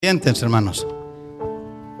Siéntense, hermanos.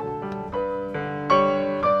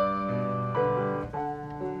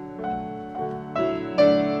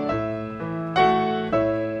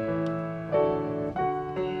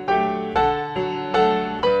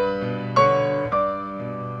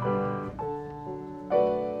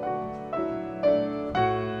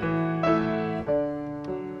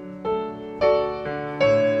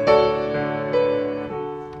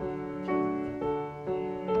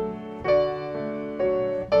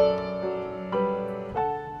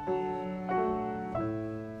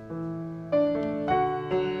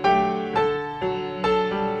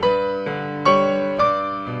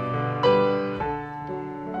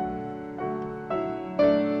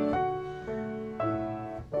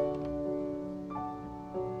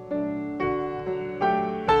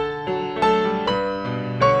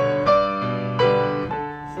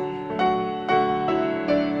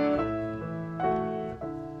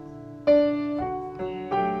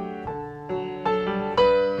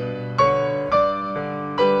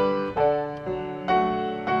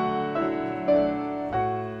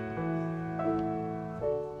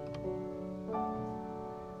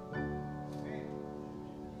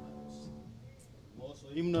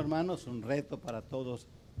 Himno, hermanos, un reto para todos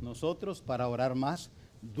nosotros para orar más.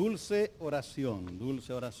 Dulce oración,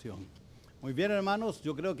 dulce oración. Muy bien, hermanos,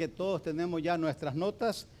 yo creo que todos tenemos ya nuestras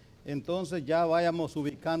notas, entonces ya vayamos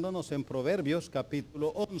ubicándonos en Proverbios capítulo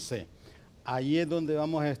 11. Ahí es donde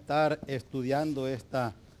vamos a estar estudiando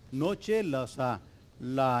esta noche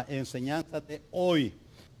la enseñanza de hoy.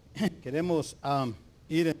 Queremos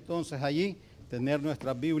ir entonces allí, tener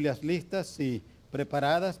nuestras Biblias listas y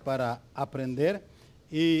preparadas para aprender.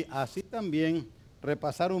 Y así también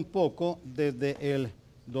repasar un poco desde el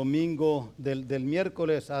domingo del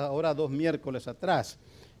miércoles, ahora 2 miércoles atrás.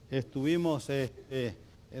 Estuvimos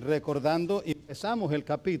recordando y empezamos el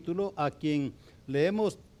capítulo a quien le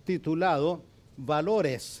hemos titulado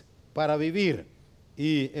Valores para Vivir.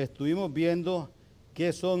 Y estuvimos viendo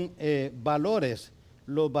qué son valores,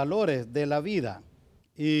 los valores de la vida.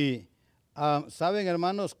 Y saben,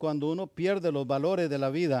 hermanos, cuando uno pierde los valores de la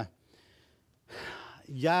vida,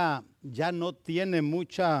 ya no tiene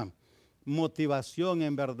mucha motivación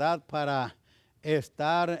en verdad para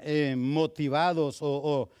estar motivados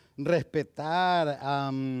o respetar,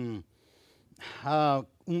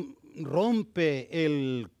 rompe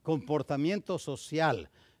el comportamiento social.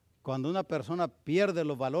 Cuando una persona pierde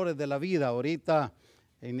los valores de la vida, ahorita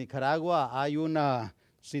en Nicaragua hay una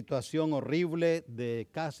situación horrible de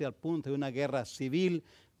casi al punto de una guerra civil,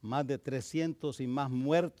 más de 300 y más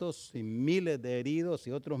muertos y miles de heridos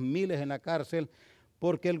y otros miles en la cárcel,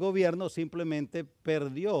 porque el gobierno simplemente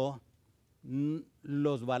perdió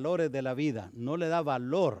los valores de la vida, no le da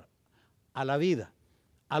valor a la vida,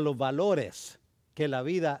 a los valores que la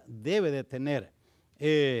vida debe de tener.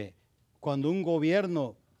 Cuando un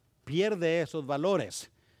gobierno pierde esos valores,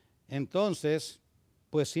 entonces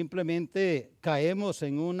pues simplemente caemos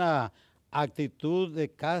en una actitud de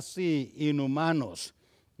casi inhumanos.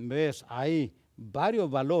 ¿Ves? Hay varios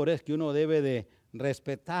valores que uno debe de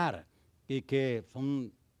respetar y que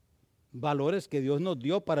son valores que Dios nos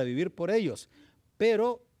dio para vivir por ellos.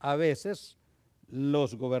 Pero a veces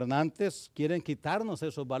los gobernantes quieren quitarnos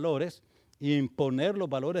esos valores e imponer los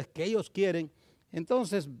valores que ellos quieren.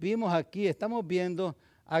 Entonces estamos viendo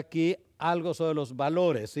aquí algo sobre los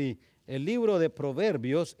valores. Y el libro de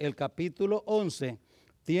Proverbios, el capítulo 11,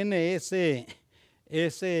 tiene ese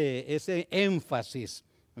énfasis.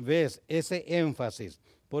 ¿Ves? Ese énfasis.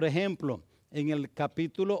 Por ejemplo, en el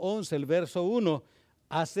capítulo 11, el verso 1,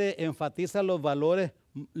 enfatiza los valores,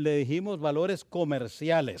 le dijimos valores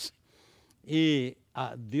comerciales. Y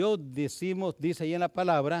Dios dice ahí en la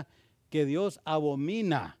palabra que Dios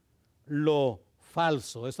abomina lo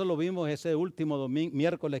falso. Eso lo vimos ese último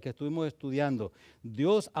miércoles que estuvimos estudiando.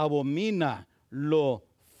 Dios abomina lo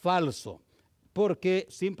falso porque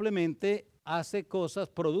simplemente hace cosas,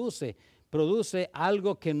 produce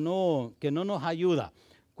algo que no nos ayuda.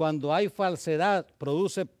 Cuando hay falsedad,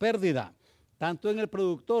 produce pérdida, tanto en el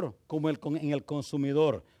productor como en el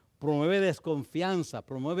consumidor. Promueve desconfianza,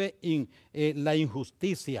 promueve la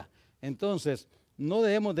injusticia. Entonces, no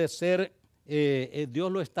debemos de ser, Dios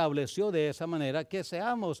lo estableció de esa manera, que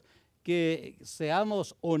seamos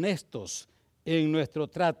honestos en nuestro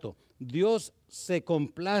trato. Dios se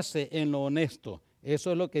complace en lo honesto.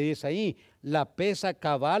 Eso es lo que dice ahí. La pesa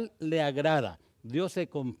cabal le agrada. Dios se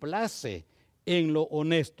complace en lo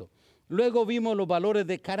honesto. Luego vimos los valores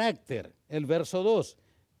de carácter, el verso 2.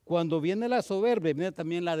 Cuando viene la soberbia, viene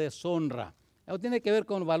también la deshonra. Eso tiene que ver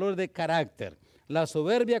con valores de carácter. La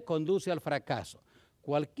soberbia conduce al fracaso.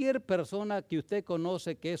 Cualquier persona que usted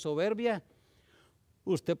conoce que es soberbia,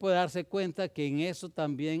 usted puede darse cuenta que en eso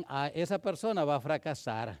también esa persona va a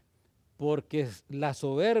fracasar, porque la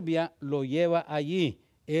soberbia lo lleva allí.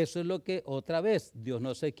 Eso es lo que otra vez, Dios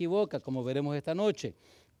no se equivoca, como veremos esta noche.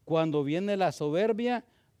 Cuando viene la soberbia,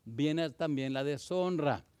 viene también la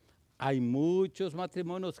deshonra. Hay muchos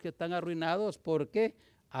matrimonios que están arruinados porque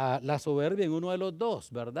la soberbia en uno de los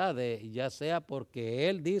dos, ¿verdad? Ya sea porque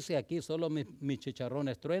él dice aquí solo mis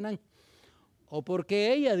chicharrones truenan, o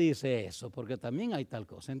porque ella dice eso, porque también hay tal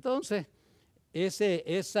cosa. Entonces,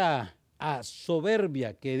 esa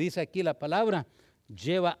soberbia que dice aquí la palabra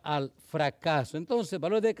lleva al fracaso. Entonces,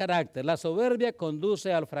 valor de carácter, la soberbia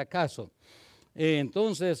conduce al fracaso.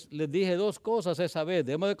 Entonces, les dije dos cosas esa vez.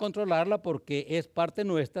 Debemos de controlarla porque es parte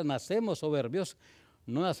nuestra. Nacemos soberbios,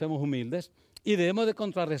 no nacemos humildes. Y debemos de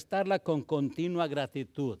contrarrestarla con continua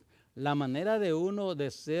gratitud. La manera de uno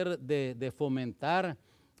de fomentar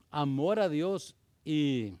amor a Dios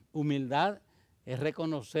y humildad es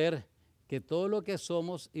reconocer que todo lo que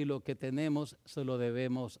somos y lo que tenemos se lo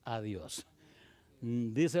debemos a Dios.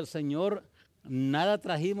 Dice el Señor, nada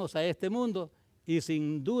trajimos a este mundo y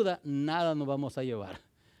sin duda nada nos vamos a llevar.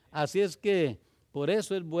 Así es que por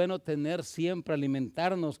eso es bueno tener siempre,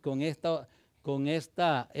 alimentarnos con este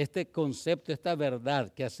concepto, esta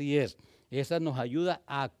verdad, que así es. Esa nos ayuda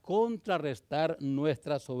a contrarrestar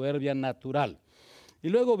nuestra soberbia natural. Y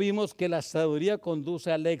luego vimos que la sabiduría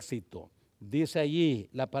conduce al éxito. Dice allí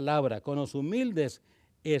la palabra, con los humildes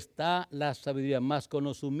está la sabiduría, más con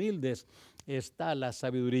los humildes está la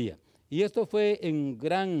sabiduría. Y esto fue en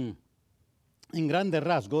grandes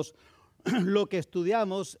rasgos lo que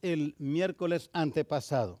estudiamos el miércoles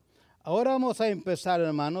antepasado. Ahora vamos a empezar,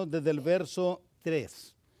 hermanos, desde el verso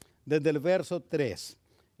 3. Desde el verso 3.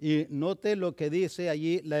 Y note lo que dice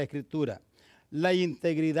allí la Escritura. La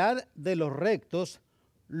integridad de los rectos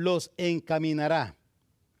los encaminará,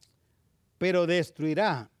 pero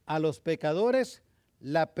destruirá a los pecadores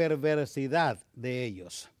la perversidad de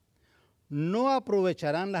ellos. No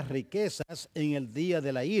aprovecharán las riquezas en el día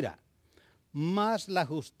de la ira, mas la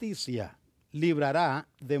justicia librará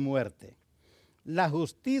de muerte. La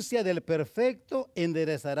justicia del perfecto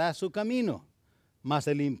enderezará su camino, mas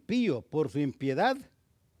el impío por su impiedad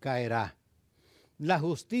caerá. La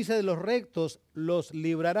justicia de los rectos los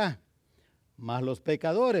librará, mas los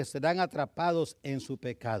pecadores serán atrapados en su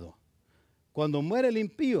pecado. Cuando muere el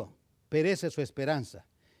impío, perece su esperanza,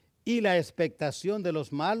 y la expectación de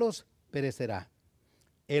los malos perecerá.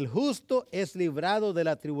 El justo es librado de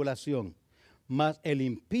la tribulación, mas el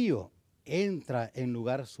impío entra en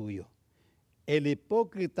lugar suyo. El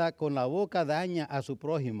hipócrita con la boca daña a su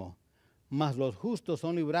prójimo, mas los justos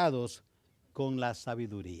son librados con la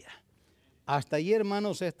sabiduría. Hasta allí,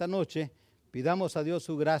 hermanos, esta noche pidamos a Dios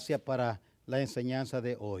su gracia para la enseñanza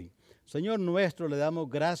de hoy. Señor nuestro, le damos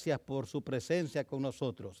gracias por su presencia con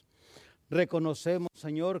nosotros. Reconocemos,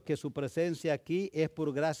 Señor, que su presencia aquí es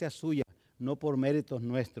por gracia suya, no por méritos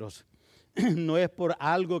nuestros. No es por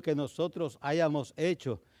algo que nosotros hayamos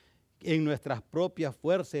hecho en nuestras propias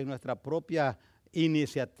fuerzas, en nuestra propia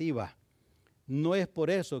iniciativa. No es por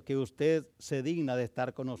eso que usted se digna de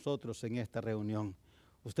estar con nosotros en esta reunión.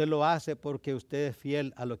 Usted lo hace porque usted es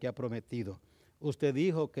fiel a lo que ha prometido. Usted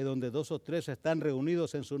dijo que donde 2 o 3 están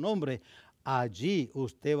reunidos en su nombre, allí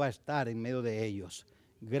usted va a estar en medio de ellos.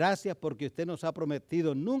 Gracias porque usted nos ha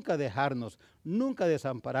prometido nunca dejarnos, nunca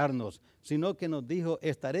desampararnos, sino que nos dijo,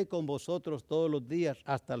 estaré con vosotros todos los días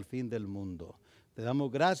hasta el fin del mundo. Te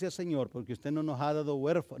damos gracias, Señor, porque usted no nos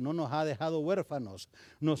ha dejado huérfanos,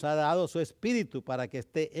 nos ha dado su Espíritu para que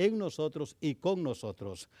esté en nosotros y con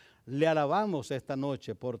nosotros. Le alabamos esta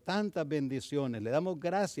noche por tantas bendiciones. Le damos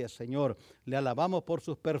gracias, Señor. Le alabamos por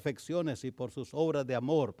sus perfecciones y por sus obras de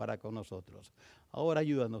amor para con nosotros. Ahora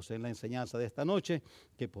ayúdanos en la enseñanza de esta noche,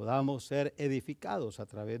 que podamos ser edificados a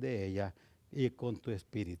través de ella y con tu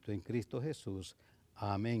Espíritu en Cristo Jesús.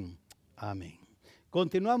 Amén. Amén.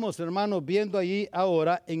 Continuamos, hermanos, viendo allí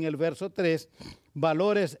ahora en el verso 3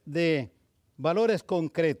 valores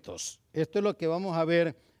concretos. Esto es lo que vamos a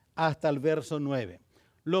ver hasta el verso 9.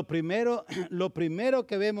 Lo primero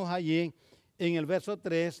que vemos allí en el verso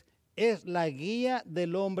 3 es la guía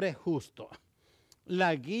del hombre justo.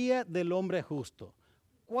 La guía del hombre justo.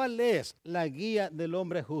 ¿Cuál es la guía del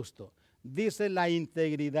hombre justo? Dice la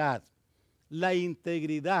integridad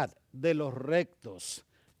de los rectos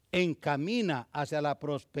encamina hacia la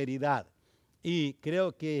prosperidad. Y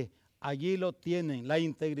creo que allí lo tienen. La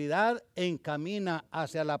integridad encamina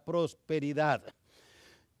hacia la prosperidad.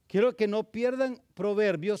 Quiero que no pierdan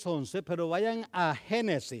Proverbios 11, pero vayan a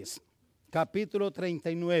Génesis, capítulo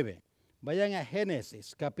 39. Vayan a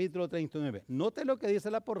Génesis, capítulo 39. Note lo que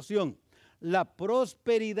dice la porción. La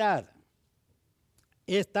prosperidad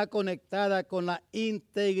está conectada con la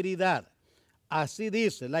integridad. Así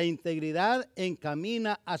dice, la integridad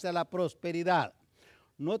encamina hacia la prosperidad.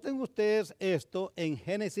 Noten ustedes esto en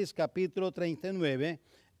Génesis capítulo 39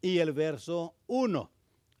 y el verso 1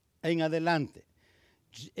 en adelante.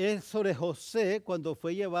 Es sobre José cuando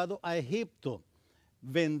fue llevado a Egipto,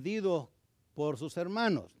 vendido por sus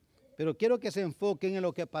hermanos. Pero quiero que se enfoquen en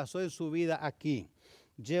lo que pasó en su vida aquí.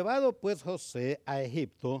 Llevado pues José a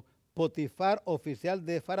Egipto, Potifar, oficial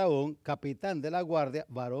de Faraón, capitán de la guardia,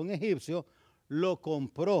 varón egipcio, lo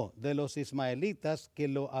compró de los ismaelitas que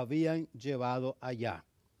lo habían llevado allá.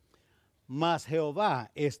 Mas Jehová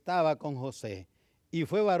estaba con José, y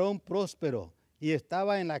fue varón próspero, y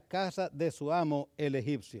estaba en la casa de su amo el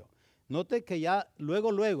egipcio. Note que ya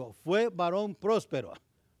luego fue varón próspero.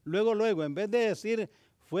 Luego, en vez de decir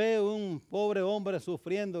fue un pobre hombre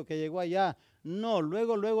sufriendo que llegó allá, no,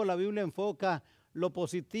 luego la Biblia enfoca lo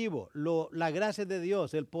positivo, la gracia de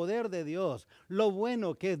Dios, el poder de Dios, lo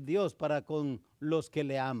bueno que es Dios para con los que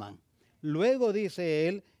le aman. Luego dice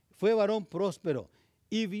él, fue varón próspero.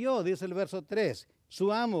 Y vio, dice el verso 3,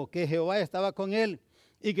 su amo, que Jehová estaba con él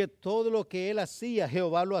y que todo lo que él hacía,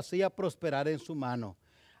 Jehová lo hacía prosperar en su mano.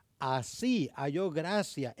 Así halló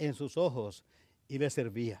gracia en sus ojos y le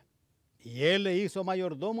servía. Y él le hizo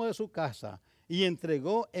mayordomo de su casa y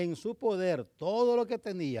entregó en su poder todo lo que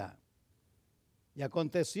tenía. Y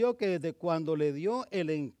aconteció que desde cuando le dio el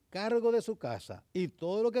encargo de su casa y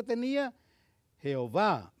todo lo que tenía,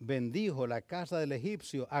 Jehová bendijo la casa del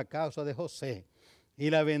egipcio a causa de José. Y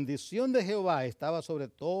la bendición de Jehová estaba sobre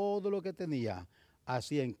todo lo que tenía,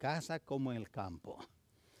 así en casa como en el campo.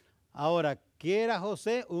 Ahora, ¿qué era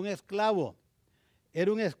José? Un esclavo.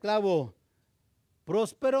 ¿Era un esclavo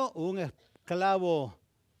próspero o un esclavo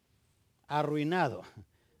arruinado?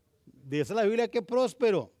 Dice la Biblia que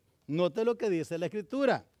próspero. Note lo que dice la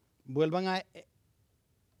Escritura. Vuelvan a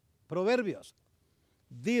Proverbios.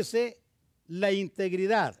 Dice, la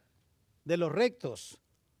integridad de los rectos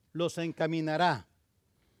los encaminará.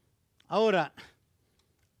 Ahora,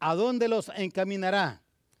 ¿a dónde los encaminará?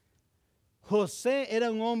 José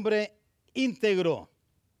era un hombre íntegro.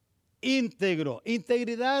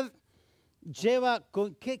 Integridad lleva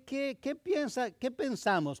con ¿qué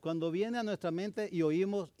pensamos cuando viene a nuestra mente y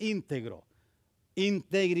oímos íntegro?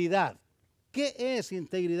 Integridad. ¿Qué es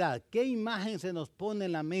integridad? ¿Qué imagen se nos pone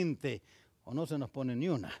en la mente? O no se nos pone ni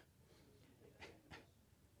una.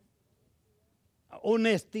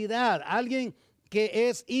 Honestidad. Alguien que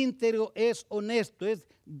es íntegro, es honesto, es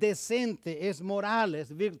decente, es moral,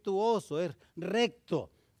 es virtuoso, es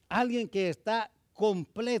recto. Alguien que está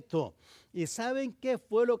completo. ¿Y saben qué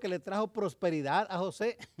fue lo que le trajo prosperidad a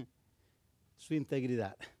José? Su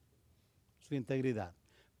integridad. Su integridad.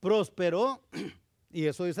 Prosperó, y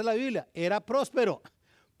eso dice la Biblia, era próspero.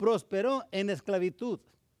 Prosperó en esclavitud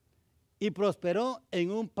y prosperó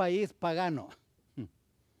en un país pagano,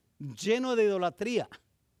 lleno de idolatría.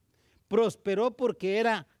 Prosperó porque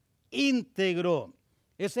era íntegro.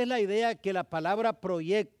 Esa es la idea que la palabra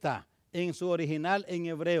proyecta en su original en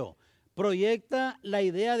hebreo. Proyecta la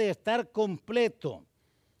idea de estar completo.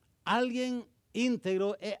 Alguien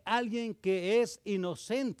íntegro es alguien que es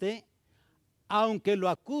inocente, aunque lo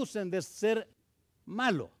acusen de ser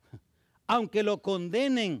malo, aunque lo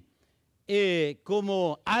condenen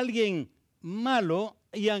como alguien malo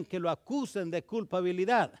y aunque lo acusen de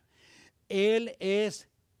culpabilidad. Él es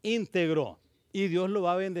íntegro y Dios lo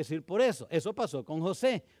va a bendecir por eso. Eso pasó con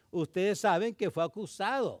José. Ustedes saben que fue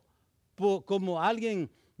acusado como alguien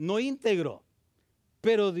no íntegro,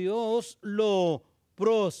 pero Dios lo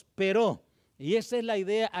prosperó. Y esa es la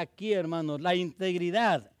idea aquí, hermanos. La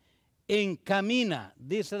integridad encamina,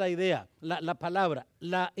 dice la idea, la palabra.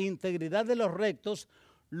 La integridad de los rectos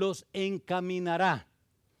los encaminará.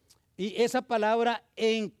 Y esa palabra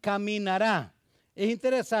encaminará es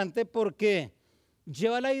interesante porque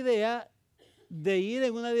lleva la idea de ir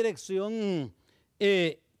en una dirección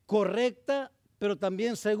correcta, pero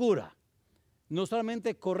también segura. No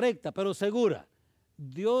solamente correcta, pero segura.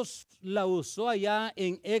 Dios la usó allá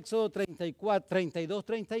en Éxodo 32,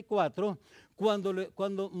 34,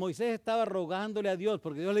 cuando Moisés estaba rogándole a Dios,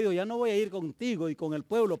 porque Dios le dijo, ya no voy a ir contigo y con el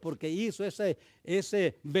pueblo, porque hizo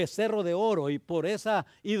ese becerro de oro y por esa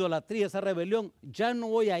idolatría, esa rebelión, ya no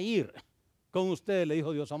voy a ir con ustedes, le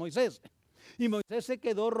dijo Dios a Moisés. Y Moisés se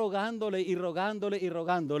quedó rogándole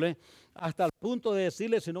hasta el punto de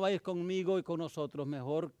decirle, si no vayas conmigo y con nosotros,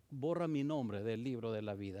 mejor borra mi nombre del libro de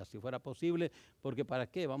la vida, si fuera posible, porque ¿para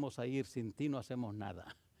qué vamos a ir sin ti? No hacemos nada.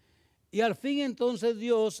 Y al fin entonces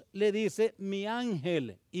Dios le dice, mi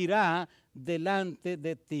ángel irá delante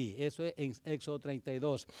de ti. Eso es en Éxodo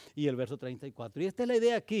 32 y el verso 34. Y esta es la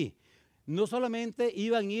idea aquí. no solamente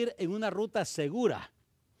iban a ir en una ruta segura,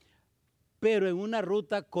 pero en una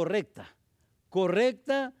ruta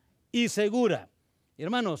correcta y segura.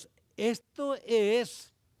 Hermanos, esto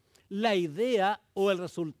es la idea o el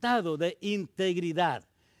resultado de integridad.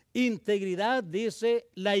 Integridad dice,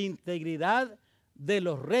 la integridad de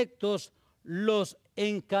los rectos los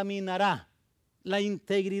encaminará. La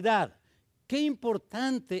integridad. Qué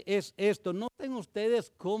importante es esto. Noten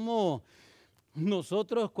ustedes cómo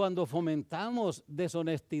nosotros cuando fomentamos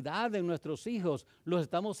deshonestidad en nuestros hijos, los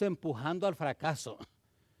estamos empujando al fracaso.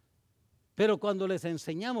 Pero cuando les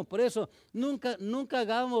enseñamos, por eso nunca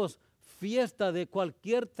hagamos fiesta de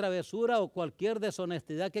cualquier travesura o cualquier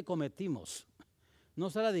deshonestidad que cometimos. No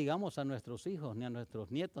se la digamos a nuestros hijos, ni a nuestros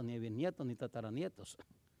nietos, ni bisnietos, ni tataranietos.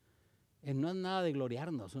 No es nada de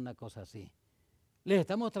gloriarnos una cosa así. Les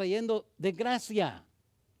estamos trayendo desgracia.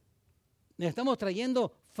 Les estamos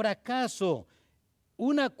trayendo fracaso.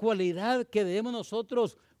 Una cualidad que debemos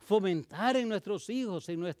nosotros fomentar en nuestros hijos,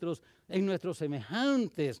 en nuestros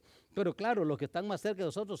semejantes. Pero claro, los que están más cerca de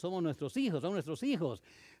nosotros somos nuestros hijos, son nuestros hijos.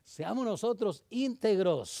 Seamos nosotros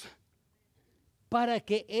íntegros para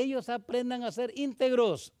que ellos aprendan a ser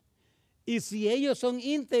íntegros. Y si ellos son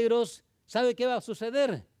íntegros, ¿sabe qué va a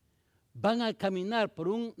suceder? Van a caminar por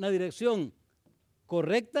una dirección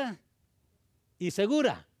correcta y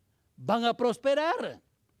segura. Van a prosperar.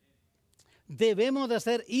 Debemos de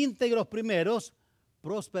ser íntegros primeros,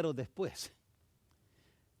 prósperos después.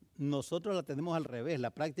 Nosotros la tenemos al revés,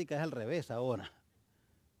 la práctica es al revés ahora.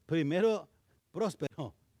 Primero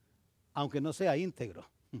próspero, aunque no sea íntegro.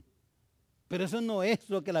 Pero eso no es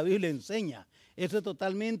lo que la Biblia enseña. Eso es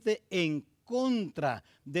totalmente en contra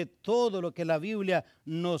de todo lo que la Biblia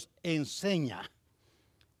nos enseña.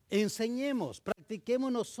 Enseñemos,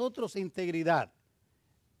 practiquemos nosotros integridad.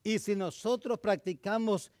 Y si nosotros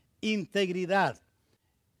practicamos integridad,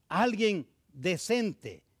 alguien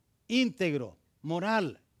decente, íntegro,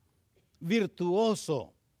 moral,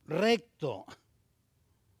 virtuoso, recto,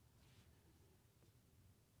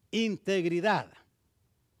 integridad.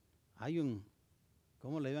 Hay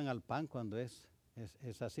 ¿cómo le llaman al pan cuando es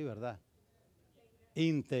así, verdad?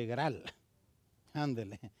 Integral.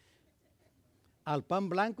 Ándele. ¿El pan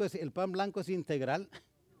blanco es integral?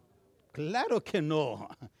 Claro que no.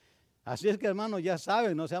 Así es que, hermanos, ya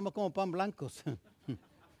saben, no seamos como pan blancos.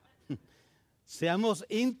 Seamos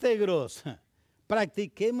íntegros.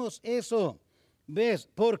 Practiquemos eso. ¿Ves?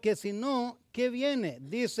 Porque si no, ¿qué viene?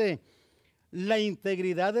 Dice, la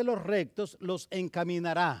integridad de los rectos los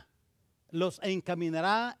encaminará. Los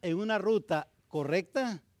encaminará en una ruta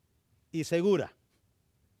correcta y segura.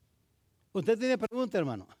 ¿Usted tiene pregunta,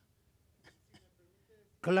 hermano?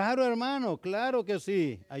 Claro, hermano, claro que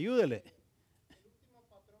sí. Ayúdele. El último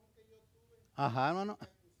patrón que yo tuve Ajá, hermano. me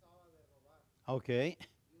acusaba de robar. Ok. Y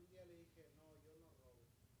un día le dije, no, yo no robo.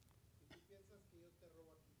 Si tú piensas que yo te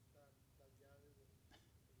robo, aquí están las llaves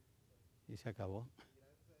de Y se acabó. Y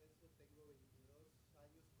gracias a eso tengo 22 años con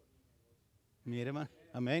mi negocio. Mire, hermano.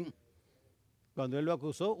 Amén. Cuando él lo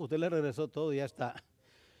acusó, usted le regresó todo y ya está.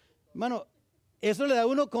 Hermano, eso le da a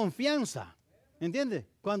uno confianza. ¿Entiende?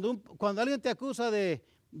 Cuando alguien te acusa de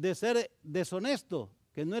ser deshonesto,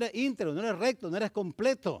 que no eres íntegro, no eres recto, no eres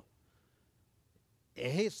completo,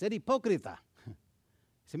 es ser hipócrita.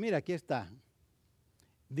 Dice, mira, aquí está.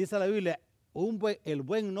 Dice la Biblia, el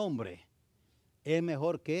buen nombre es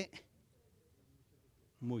mejor que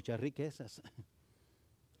muchas riquezas.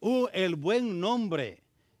 El buen nombre.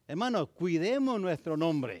 Hermanos, cuidemos nuestro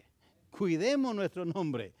nombre. Cuidemos nuestro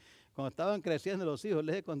nombre. Cuando estaban creciendo los hijos,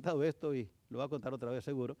 les he contado esto y lo voy a contar otra vez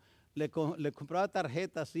seguro. Le compraba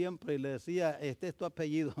tarjetas siempre y le decía, este es tu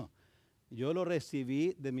apellido. Yo lo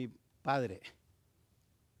recibí de mi padre.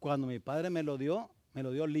 Cuando mi padre me lo dio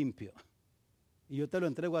limpio. Y yo te lo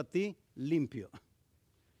entrego a ti limpio.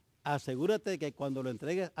 Asegúrate que cuando lo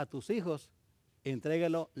entregues a tus hijos,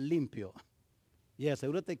 entrégalo limpio. Y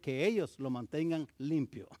asegúrate que ellos lo mantengan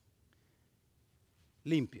limpio.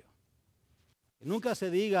 Limpio. Nunca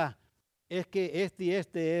se diga, es que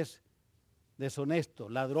este es deshonesto,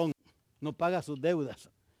 ladrón, no paga sus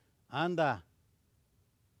deudas, anda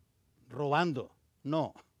robando.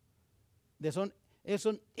 No. Es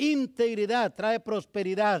integridad, trae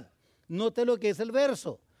prosperidad. Note lo que es el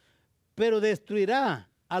verso. Pero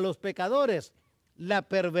destruirá a los pecadores la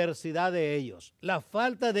perversidad de ellos, la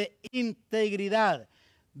falta de integridad.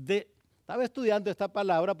 Estaba estudiando esta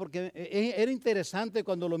palabra porque era interesante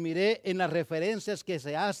cuando lo miré en las referencias que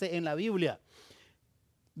se hace en la Biblia.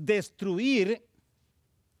 Destruir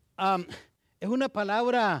es una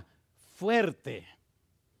palabra fuerte.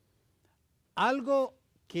 Algo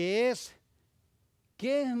que es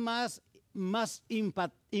más más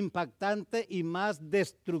impactante y más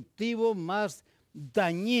destructivo, más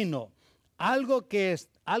dañino. Algo que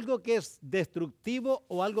es destructivo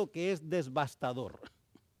o algo que es devastador.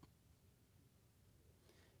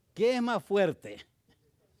 ¿Qué es más fuerte?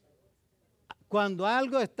 Cuando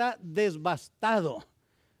algo está devastado,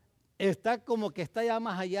 está como que está ya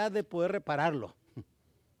más allá de poder repararlo.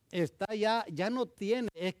 Está ya no tiene,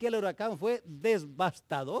 es que el huracán fue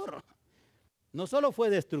devastador. No solo fue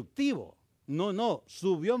destructivo, no,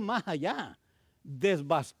 subió más allá,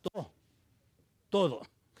 devastó todo.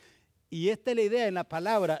 Y esta es la idea en la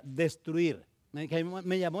palabra destruir.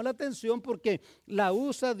 Me llamó la atención porque la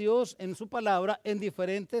usa Dios en su palabra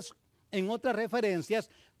en otras referencias,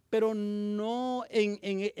 pero no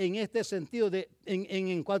en este sentido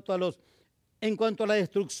en cuanto a la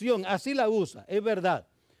destrucción. Así la usa, es verdad.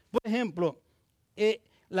 Por ejemplo,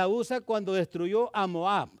 la usa cuando destruyó a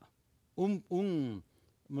Moab.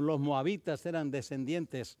 Los moabitas eran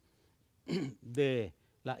descendientes de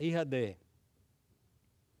las hijas de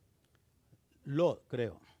Lot,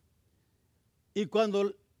 creo. Y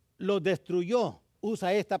cuando los destruyó,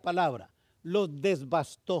 usa esta palabra, los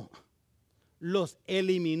devastó, los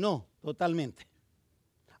eliminó totalmente.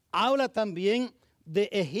 Habla también de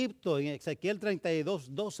Egipto, en Ezequiel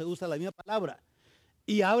 32:12 usa la misma palabra.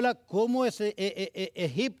 Y habla cómo ese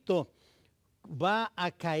Egipto va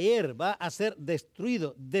a caer, va a ser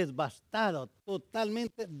destruido, devastado,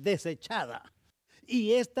 totalmente desechada.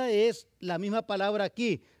 Y esta es la misma palabra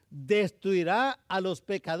aquí. Destruirá a los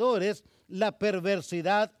pecadores la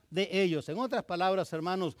perversidad de ellos. En otras palabras,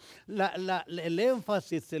 hermanos, el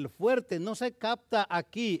énfasis, el fuerte, no se capta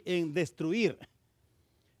aquí en destruir,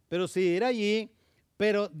 pero sí ir allí,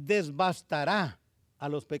 pero devastará a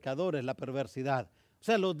los pecadores la perversidad. O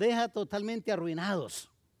sea, los deja totalmente arruinados,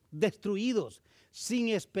 destruidos, sin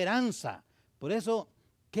esperanza. Por eso,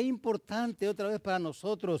 qué importante otra vez para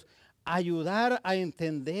nosotros ayudar a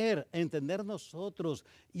entender nosotros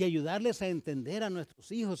y ayudarles a entender a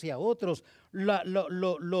nuestros hijos y a otros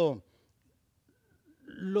lo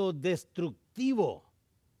destructivo,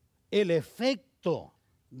 el efecto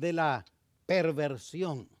de la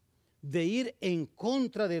perversión, de ir en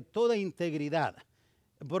contra de toda integridad.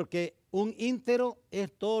 Porque un íntero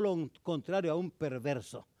es todo lo contrario a un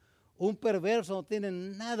perverso. Un perverso no tiene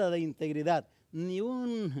nada de integridad, ni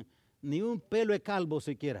un pelo de calvo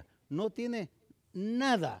siquiera. No tiene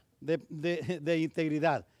nada de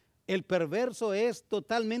integridad. El perverso es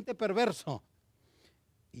totalmente perverso.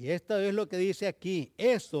 Y esto es lo que dice aquí.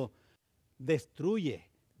 Eso destruye,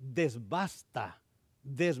 desbasta,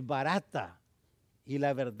 desbarata. Y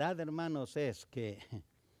la verdad, hermanos, es que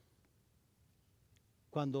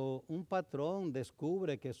cuando un patrón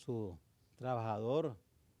descubre que su trabajador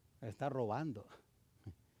está robando,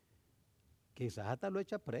 quizás hasta lo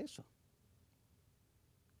echa preso.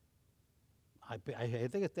 Hay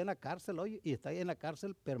gente que está en la cárcel hoy y está ahí en la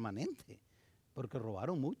cárcel permanente porque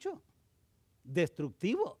robaron mucho.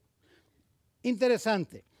 Destructivo.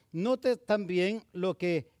 Interesante. Note también lo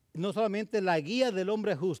que no solamente la guía del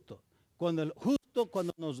hombre justo. Cuando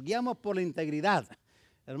nos guiamos por la integridad,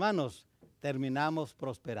 hermanos, terminamos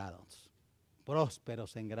prósperos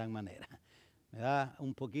en gran manera. Me da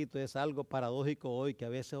un poquito, es algo paradójico hoy que a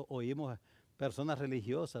veces oímos personas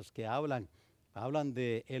religiosas que hablan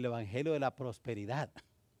del evangelio de la prosperidad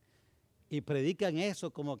y predican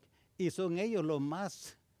eso y son ellos los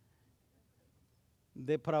más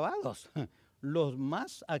depravados, los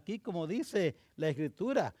más, aquí como dice la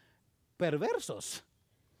escritura, perversos,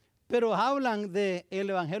 pero hablan del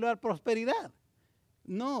evangelio de la prosperidad.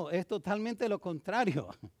 No, es totalmente lo contrario.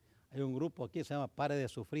 Hay un grupo aquí que se llama Pare de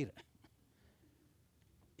Sufrir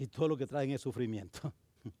y todo lo que traen es sufrimiento,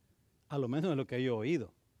 a lo menos es lo que yo he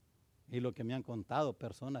oído y lo que me han contado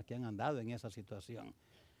personas que han andado en esa situación.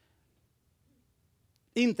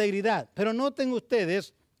 Integridad, pero noten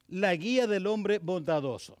ustedes la guía del hombre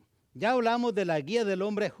bondadoso. Ya hablamos de la guía del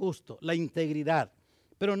hombre justo, la integridad.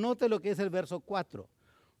 Pero note lo que es el verso 4.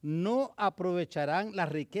 No aprovecharán las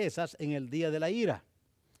riquezas en el día de la ira,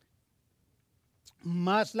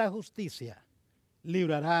 mas la justicia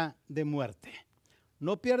librará de muerte.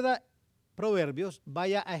 No pierda Proverbios,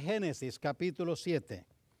 vaya a Génesis capítulo 7.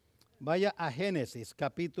 Vaya a Génesis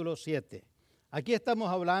capítulo 7. Aquí estamos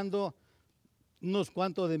hablando unos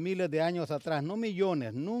cuantos de miles de años atrás, no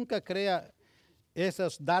millones. Nunca crea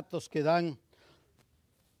esos datos que dan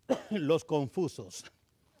los confusos.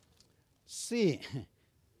 Sí,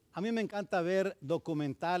 a mí me encanta ver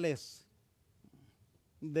documentales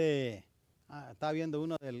estaba viendo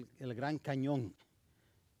uno del Gran Cañón.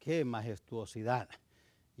 Qué majestuosidad.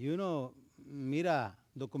 Y uno mira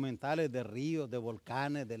documentales de ríos, de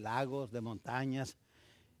volcanes, de lagos, de montañas.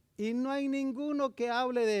 Y no hay ninguno que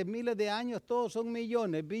hable de miles de años, todos son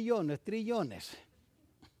millones, billones, trillones.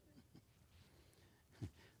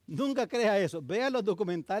 Nunca crea eso. Vea los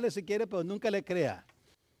documentales si quiere, pero nunca le crea.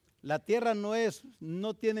 La Tierra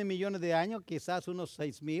no tiene millones de años, quizás unos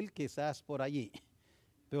 6,000, quizás por allí.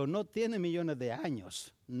 Pero no tiene millones de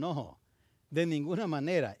años, no, de ninguna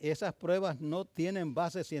manera. Esas pruebas no tienen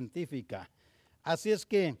base científica. Así es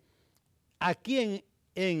que aquí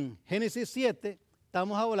en Génesis 7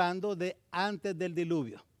 estamos hablando de antes del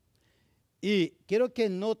diluvio. Y quiero que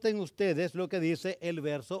noten ustedes lo que dice el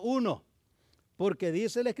verso 1, porque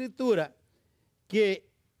dice la Escritura que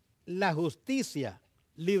la justicia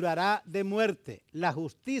librará de muerte. La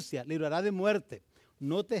justicia librará de muerte.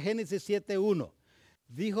 Note Génesis 7:1.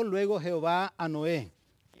 Dijo luego Jehová a Noé,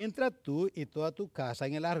 entra tú y toda tu casa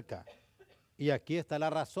en el arca. Y aquí está la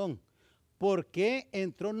razón. ¿Por qué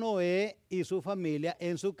entró Noé y su familia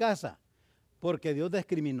en su casa? ¿Porque Dios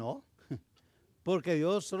discriminó? ¿Porque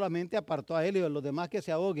Dios solamente apartó a él y a los demás que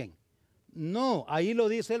se ahoguen? No, ahí lo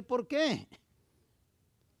dice el por qué.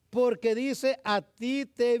 Porque dice, a ti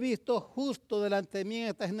te he visto justo delante de mí en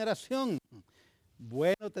esta generación.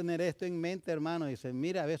 Bueno tener esto en mente, hermano. Dice,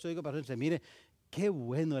 mire, a veces oigo personas, dice, mire, qué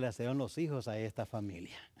bueno le hacen los hijos a esta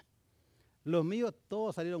familia. Los míos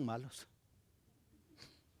todos salieron malos.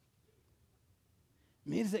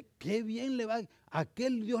 Mire, qué bien le va.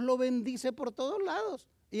 Aquel Dios lo bendice por todos lados.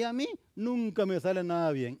 Y a mí nunca me sale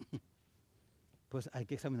nada bien. Pues hay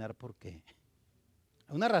que examinar por qué.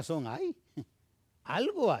 Una razón hay.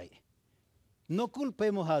 Algo hay. No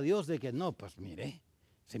culpemos a Dios de que no, pues mire,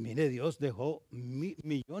 si mire, Dios dejó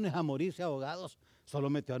millones a morirse ahogados, solo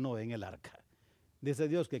metió a Noé en el arca. Dice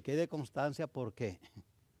Dios que quede constancia, ¿por qué?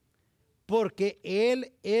 Porque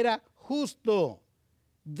Él era justo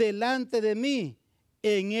delante de mí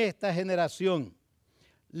en esta generación.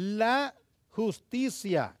 La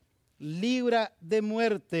justicia libra de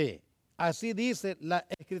muerte, así dice la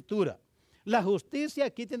Escritura. La justicia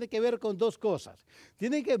aquí tiene que ver con dos cosas.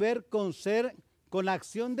 Tiene que ver con la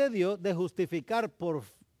acción de Dios de justificar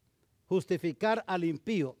al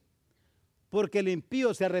impío, porque el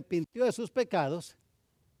impío se arrepintió de sus pecados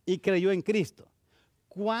y creyó en Cristo.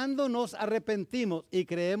 Cuando nos arrepentimos y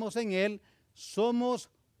creemos en Él, somos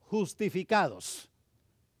justificados.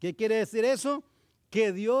 ¿Qué quiere decir eso?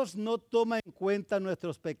 Que Dios no toma en cuenta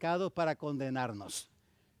nuestros pecados para condenarnos.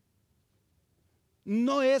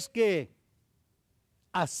 No es que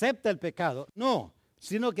acepta el pecado, no,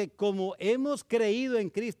 sino que como hemos creído en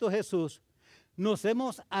Cristo Jesús, nos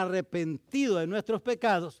hemos arrepentido de nuestros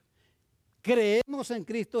pecados, creemos en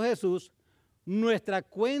Cristo Jesús, nuestra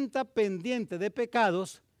cuenta pendiente de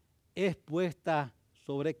pecados es puesta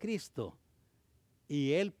sobre Cristo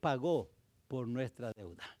y Él pagó por nuestra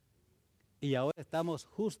deuda. Y ahora estamos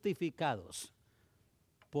justificados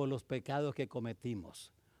por los pecados que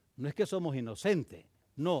cometimos. No es que somos inocentes,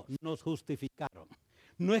 no, nos justificaron.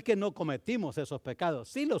 No es que no cometimos esos pecados,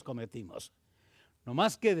 sí los cometimos. No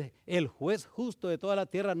más que el juez justo de toda la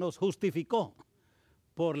tierra nos justificó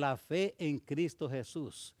por la fe en Cristo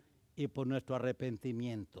Jesús y por nuestro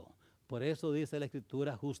arrepentimiento. Por eso dice la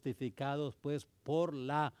Escritura, justificados pues por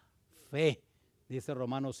la fe. Dice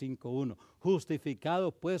Romanos 5:1,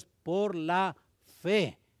 justificados pues por la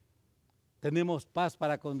fe. Tenemos paz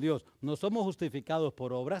para con Dios. No somos justificados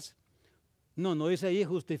por obras. No dice ahí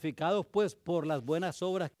justificados pues por las buenas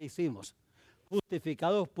obras que hicimos.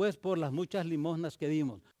 Justificados pues por las muchas limosnas que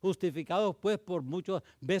dimos. Justificados pues por muchas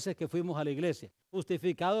veces que fuimos a la iglesia.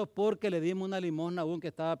 Justificados porque le dimos una limosna a un que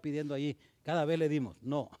estaba pidiendo allí. Cada vez le dimos.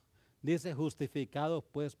 No. Dice justificados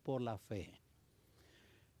pues por la fe.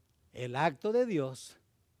 El acto de Dios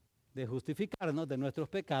de justificarnos de nuestros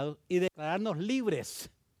pecados y declararnos libres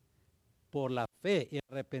por la fe y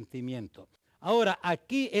arrepentimiento. Ahora,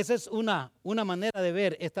 aquí esa es una manera de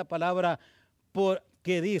ver esta palabra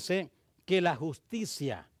que dice que la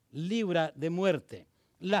justicia libra de muerte.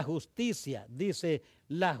 La justicia, dice,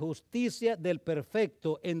 la justicia del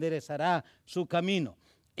perfecto enderezará su camino.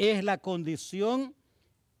 Es una condición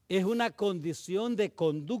de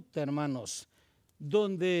conducta, hermanos,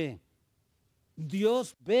 donde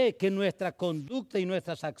Dios ve que nuestra conducta y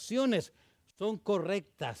nuestras acciones son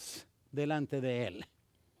correctas delante de Él.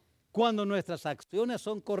 Cuando nuestras acciones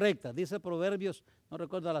son correctas, dice Proverbios, no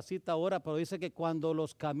recuerdo la cita ahora, pero dice que cuando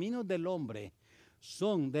los caminos del hombre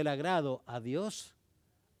son del agrado a Dios,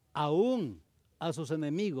 aún a sus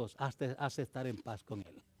enemigos hace estar en paz con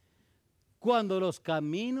Él. Cuando los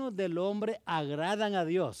caminos del hombre agradan a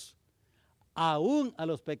Dios, aún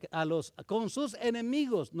con sus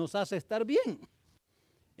enemigos nos hace estar bien.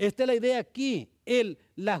 Esta es la idea aquí,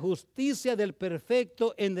 la justicia del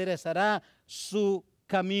perfecto enderezará su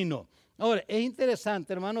camino. Ahora, es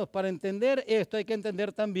interesante, hermanos, para entender esto hay que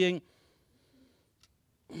entender también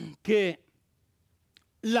que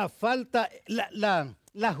la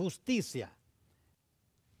justicia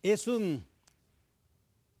es un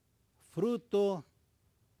fruto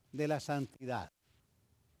de la santidad.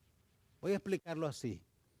 Voy a explicarlo así.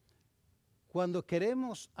 Cuando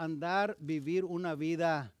queremos vivir una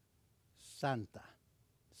vida santa,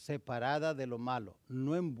 separada de lo malo,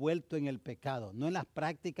 no envuelto en el pecado, no en las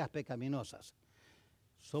prácticas pecaminosas,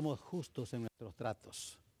 somos justos en nuestros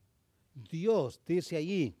tratos. Dios dice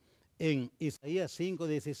allí en Isaías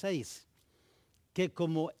 5:16 que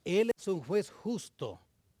como Él es un juez justo,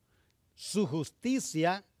 su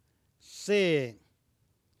justicia se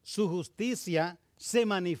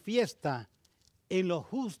manifiesta en lo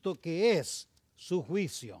justo que es su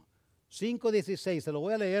juicio. 5:16, se lo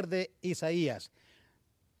voy a leer de Isaías.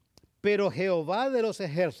 Pero Jehová de los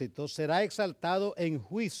ejércitos será exaltado en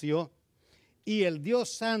juicio y el Dios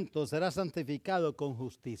santo será santificado con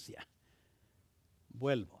justicia.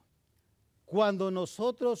 Vuelvo. Cuando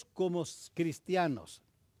nosotros como cristianos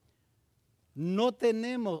no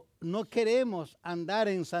queremos andar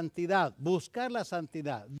en santidad, buscar la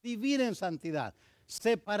santidad, vivir en santidad,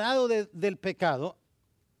 separado del pecado,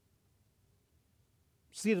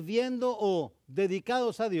 sirviendo o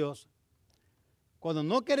dedicados a Dios, cuando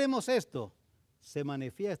no queremos esto, se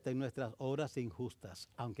manifiesta en nuestras obras injustas,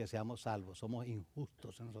 aunque seamos salvos, somos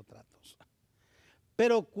injustos en nuestros tratos.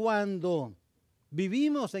 Pero cuando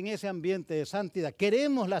vivimos en ese ambiente de santidad,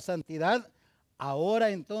 queremos la santidad,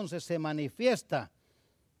 ahora entonces se manifiesta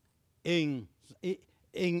en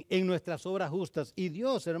nuestras obras justas. Y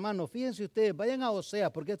Dios, hermano, fíjense ustedes, vayan a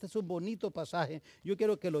Oseas, porque este es un bonito pasaje. Yo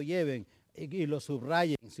quiero que lo lleven y lo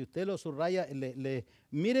subrayen. Si usted lo subraya,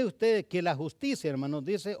 mire usted que la justicia, hermano,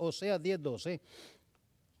 dice Oseas 10:12,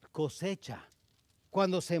 cosecha.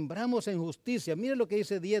 Cuando sembramos en justicia, mire lo que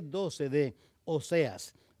dice 10:12 de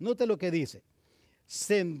Oseas. Note lo que dice.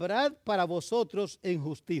 Sembrad para vosotros en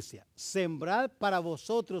justicia. Sembrad para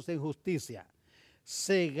vosotros en justicia.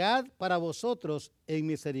 Segad para vosotros en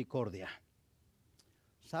misericordia.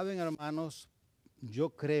 Saben, hermanos,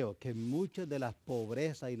 yo creo que muchas de las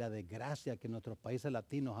pobrezas y la desgracia que nuestros países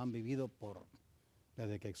latinos han vivido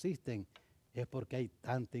desde que existen es porque hay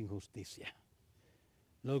tanta injusticia.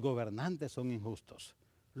 Los gobernantes son injustos,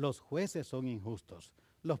 los jueces son injustos,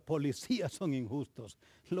 los policías son injustos,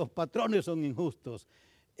 los patrones son injustos.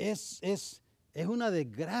 Es una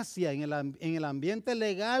desgracia. En el ambiente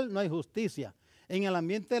legal no hay justicia. En el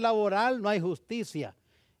ambiente laboral no hay justicia.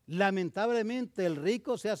 Lamentablemente el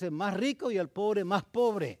rico se hace más rico y el pobre más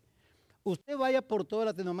pobre. Usted vaya por toda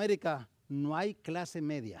Latinoamérica, no hay clase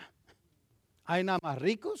media. Hay nada más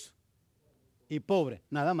ricos y pobres,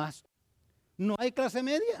 nada más. No hay clase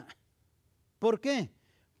media. ¿Por qué?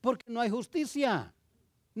 Porque no hay justicia.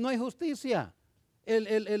 No hay justicia.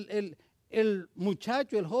 El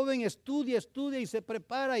muchacho, el joven estudia y se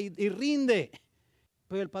prepara y rinde.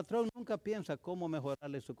 Pero el patrón nunca piensa cómo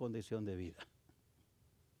mejorarle su condición de vida.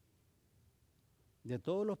 De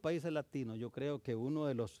todos los países latinos, yo creo que uno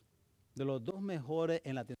de los dos mejores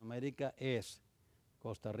en Latinoamérica es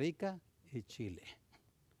Costa Rica y Chile.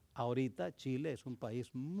 Ahorita Chile es un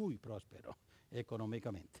país muy próspero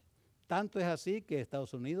económicamente. Tanto es así que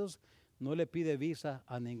Estados Unidos no le pide visa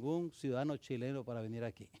a ningún ciudadano chileno para venir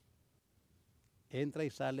aquí. Entra y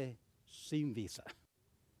sale sin visa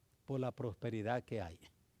por la prosperidad que hay.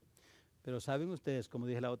 Pero saben ustedes, como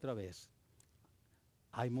dije la otra vez,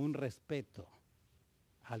 hay un respeto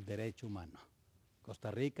al derecho humano.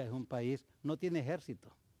 Costa Rica es un país, no tiene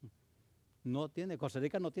ejército. Costa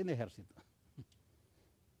Rica no tiene ejército.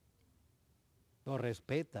 Pero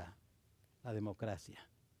respeta la democracia,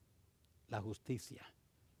 la justicia.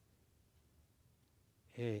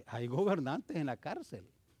 Hay gobernantes en la cárcel,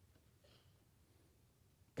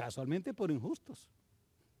 casualmente por injustos.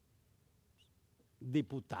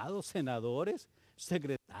 Diputados, senadores,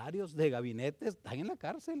 secretarios de gabinetes están en la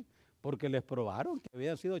cárcel porque les probaron que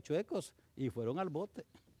habían sido chuecos y fueron al bote.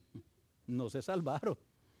 No se salvaron.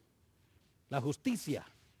 La justicia.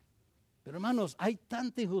 Pero hermanos, hay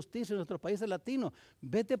tanta injusticia en nuestros países latinos.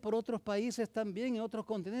 Vete por otros países también, en otros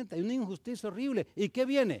continentes. Hay una injusticia horrible. ¿Y qué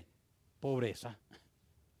viene? Pobreza.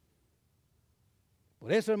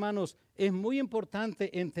 Por eso, hermanos, es muy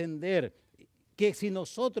importante entender que si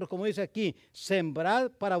nosotros, como dice aquí, sembrad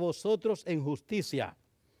para vosotros en justicia,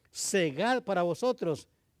 segad para vosotros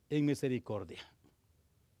en misericordia.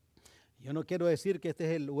 Yo no quiero decir que este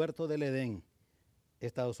es el huerto del Edén,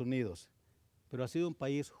 Estados Unidos, pero ha sido un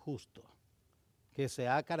país justo, que se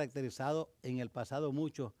ha caracterizado en el pasado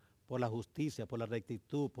mucho por la justicia, por la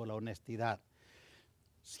rectitud, por la honestidad,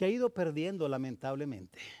 se ha ido perdiendo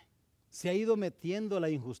lamentablemente. Se ha ido metiendo la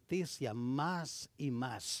injusticia más y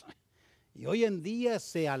más. Y hoy en día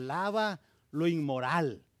se alaba lo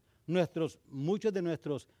inmoral. Muchos de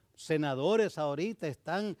nuestros senadores ahorita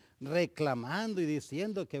están reclamando y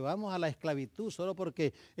diciendo que vamos a la esclavitud solo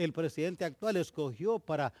porque el presidente actual escogió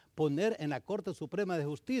para poner en la Corte Suprema de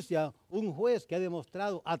Justicia un juez que ha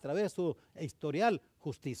demostrado a través de su historial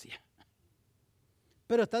justicia.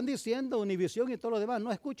 Pero están diciendo Univisión y todo lo demás,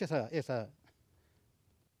 no escucha esa.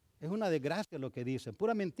 Es una desgracia lo que dicen,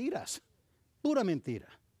 puras mentiras, pura mentira.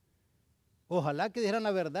 Ojalá que dijeran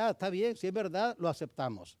la verdad, está bien, si es verdad, lo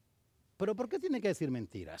aceptamos. Pero ¿por qué tienen que decir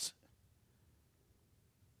mentiras?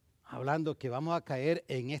 Hablando que vamos a caer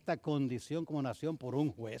en esta condición como nación por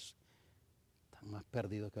un juez. Están más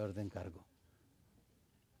perdidos que orden encargo.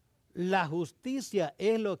 La justicia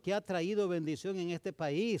es lo que ha traído bendición en este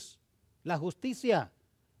país. La justicia.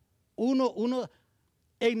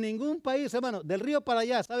 En ningún país, hermano, del río para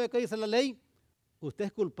allá, ¿sabe qué dice la ley? Usted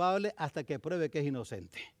es culpable hasta que pruebe que es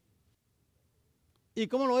inocente. ¿Y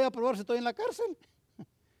cómo lo voy a probar si estoy en la cárcel?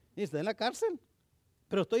 Y estoy en la cárcel,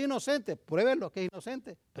 pero estoy inocente, pruébelo que es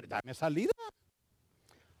inocente, pero dame salida.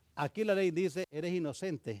 Aquí la ley dice, eres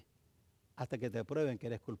inocente hasta que te prueben que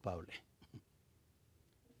eres culpable.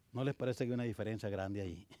 ¿No les parece que hay una diferencia grande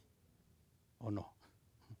ahí? ¿O no?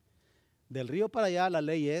 Del río para allá la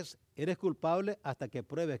ley es, eres culpable hasta que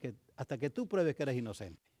tú pruebes que eres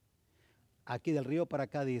inocente. Aquí del río para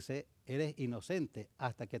acá dice, eres inocente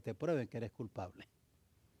hasta que te prueben que eres culpable.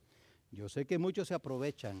 Yo sé que muchos se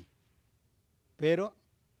aprovechan, pero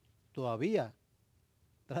todavía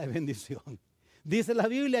trae bendición. Dice la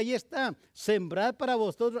Biblia, ahí está, sembrad para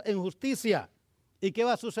vosotros en justicia. ¿Y qué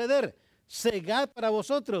va a suceder? Segad para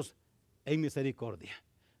vosotros en misericordia.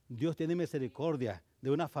 Dios tiene misericordia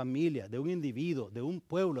de una familia, de un individuo, de un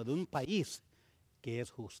pueblo, de un país que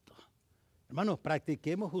es justo. Hermanos,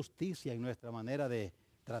 practiquemos justicia en nuestra manera de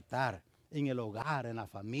tratar, en el hogar, en la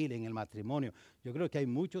familia, en el matrimonio. Yo creo que hay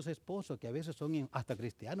muchos esposos que a veces son, hasta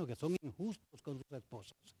cristianos, que son injustos con sus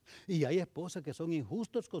esposas. Y hay esposas que son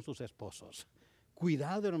injustos con sus esposos.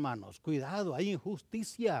 Cuidado, hermanos, cuidado, hay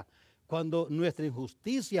injusticia. Cuando nuestra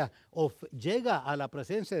injusticia llega a la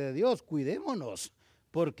presencia de Dios, cuidémonos,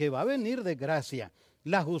 porque va a venir desgracia.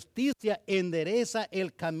 La justicia endereza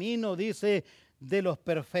el camino, dice, de los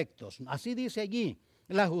perfectos. Así dice allí.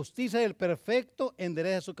 La justicia del perfecto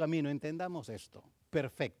endereza su camino. Entendamos esto.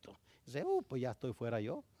 Perfecto. Dice, pues ya estoy fuera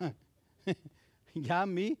yo. Ya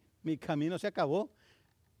mi camino se acabó.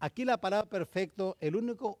 Aquí la palabra perfecto, el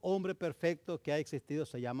único hombre perfecto que ha existido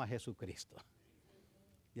se llama Jesucristo.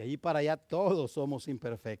 De allí para allá todos somos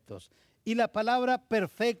imperfectos. Y la palabra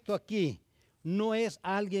perfecto aquí no es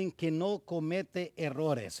alguien que no comete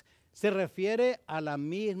errores. Se refiere a la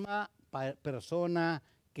misma persona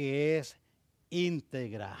que es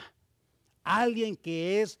íntegra. Alguien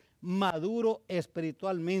que es maduro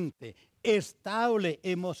espiritualmente, estable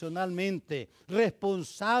emocionalmente,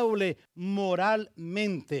 responsable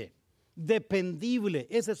moralmente, dependible.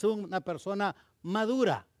 Esa es una persona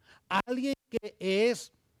madura. Alguien que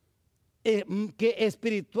es que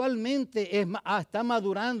espiritualmente está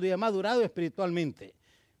madurando y ha madurado espiritualmente.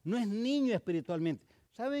 No es niño espiritualmente.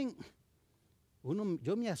 ¿Saben?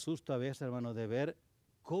 Yo me asusto a veces, hermano, de ver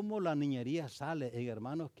cómo la niñería sale en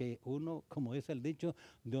hermanos que uno, como dice el dicho,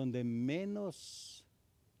 donde menos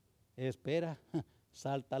espera,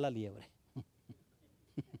 salta la liebre.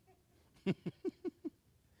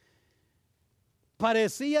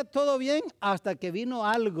 Parecía todo bien hasta que vino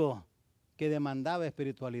algo que demandaba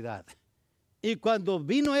espiritualidad. Y cuando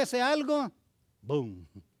vino ese algo, ¡boom!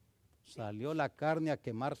 Salió la carne a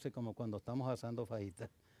quemarse como cuando estamos asando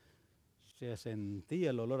fajitas. Se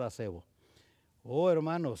sentía el olor a cebo. Oh,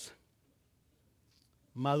 hermanos,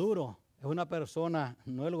 Maduro es una persona,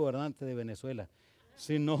 no el gobernante de Venezuela,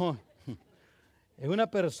 sino es una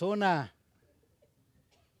persona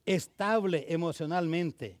estable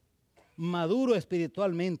emocionalmente, maduro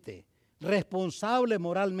espiritualmente, responsable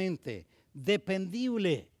moralmente,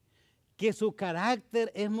 dependible, que su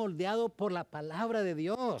carácter es moldeado por la palabra de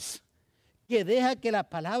Dios, que deja que la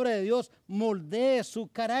palabra de Dios moldee su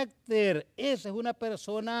carácter. Esa es una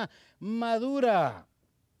persona madura,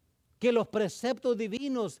 que los preceptos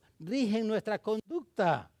divinos rigen nuestra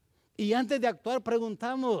conducta. Y antes de actuar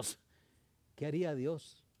preguntamos, ¿qué haría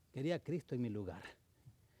Dios? ¿Qué haría Cristo en mi lugar?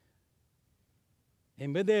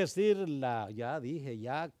 En vez de decir, ya dije,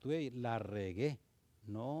 ya actué, la regué.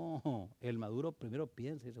 No, el maduro primero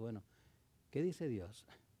piensa y dice, bueno, ¿qué dice Dios?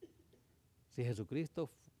 Si Jesucristo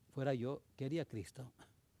fuera yo, quería Cristo.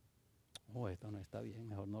 Oh, esto no está bien,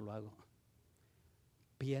 mejor no lo hago.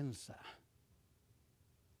 Piensa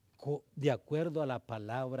de acuerdo a la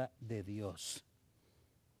palabra de Dios.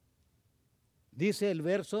 Dice el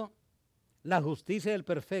verso, la justicia del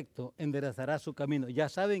perfecto enderezará su camino. Ya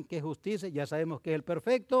saben qué es justicia, ya sabemos qué es el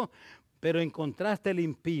perfecto, pero en contraste el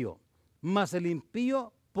impío. Mas el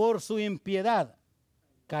impío por su impiedad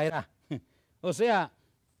caerá. O sea,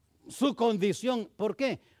 su condición, ¿por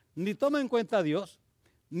qué? Ni toma en cuenta a Dios,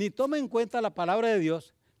 ni toma en cuenta la palabra de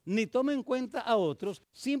Dios, ni toma en cuenta a otros,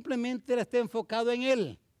 simplemente él está enfocado en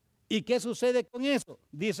él. ¿Y qué sucede con eso?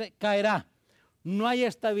 Dice, caerá. No hay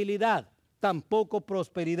estabilidad, tampoco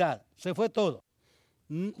prosperidad. Se fue todo.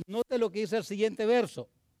 Note lo que dice el siguiente verso.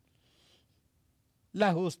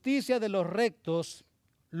 La justicia de los rectos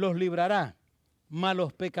los librará, mas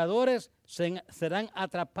los pecadores serán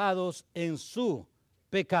atrapados en su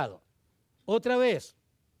pecado. Otra vez,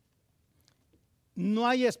 no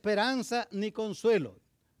hay esperanza ni consuelo.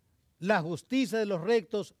 La justicia de los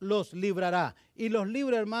rectos los librará. Y los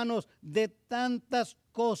libra, hermanos, de tantas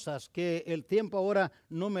cosas que el tiempo ahora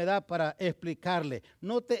no me da para explicarle.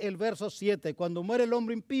 Note el verso 7. Cuando muere el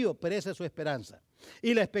hombre impío, perece su esperanza.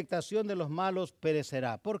 Y la expectación de los malos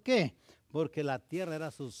perecerá. ¿Por qué? Porque la tierra era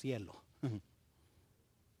su cielo.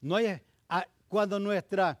 No hay, cuando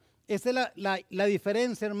esa es la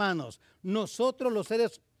diferencia, hermanos. Nosotros los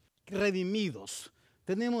seres redimidos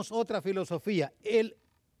tenemos otra filosofía.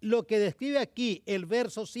 Lo que describe aquí el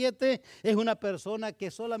verso 7 es una persona que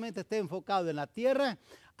solamente está enfocado en la tierra.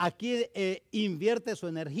 Aquí invierte su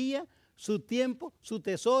energía, su tiempo, su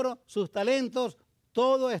tesoro, sus talentos.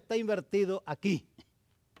 Todo está invertido aquí.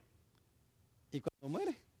 Y cuando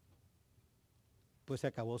muere, pues se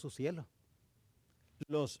acabó su cielo.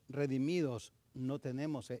 Los redimidos no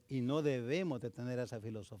tenemos y no debemos de tener esa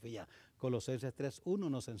filosofía. Colosenses 3:1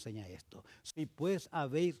 nos enseña esto. Si pues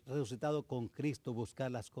habéis resucitado con Cristo, buscar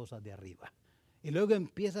las cosas de arriba. Y luego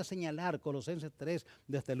empieza a señalar, Colosenses 3,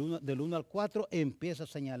 desde del 1 al 4, empieza a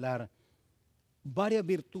señalar varias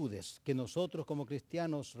virtudes que nosotros como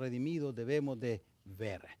cristianos redimidos debemos de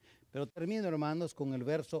ver. Pero termino, hermanos, con el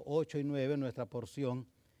verso 8 y 9, nuestra porción,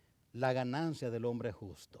 la ganancia del hombre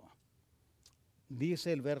justo.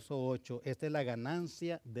 Dice el verso 8, esta es la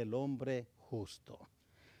ganancia del hombre justo.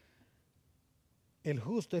 El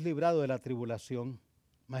justo es librado de la tribulación,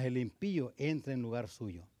 mas el impío entra en lugar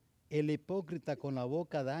suyo. El hipócrita con la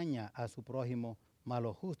boca daña a su prójimo, mas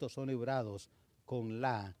los justos son librados con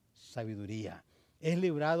la sabiduría. Es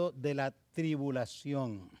librado de la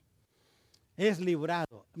tribulación. Es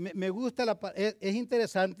librado. Me gusta, es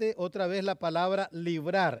interesante otra vez la palabra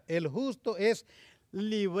librar. El justo es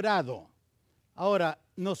librado. Ahora,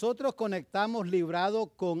 nosotros conectamos librado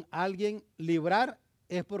con alguien. Librar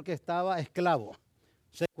es porque estaba esclavo,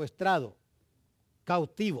 secuestrado,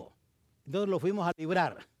 cautivo. Entonces lo fuimos a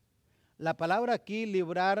librar. La palabra aquí,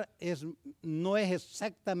 librar, no es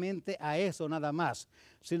exactamente a eso nada más,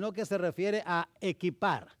 sino que se refiere a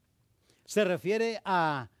equipar. Se refiere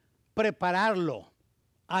a prepararlo,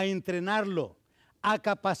 a entrenarlo, a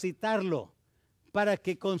capacitarlo, para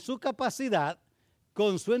que con su capacidad,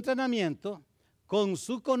 con su entrenamiento, con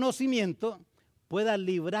su conocimiento, pueda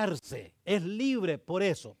librarse. Es libre por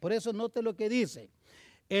eso. Por eso note lo que dice.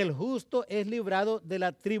 El justo es librado de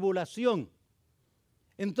la tribulación.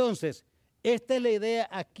 Entonces, esta es la idea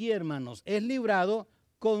aquí, hermanos. Es librado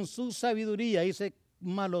con su sabiduría. Dice,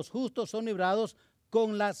 mas los justos son librados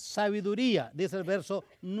con la sabiduría. Dice el verso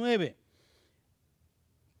 9.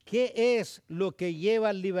 ¿Qué es lo que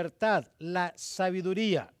lleva libertad? La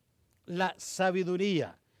sabiduría. La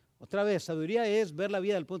sabiduría. Otra vez, sabiduría es ver la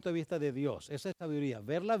vida desde el punto de vista de Dios. Esa es sabiduría,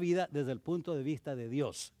 ver la vida desde el punto de vista de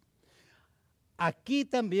Dios. Aquí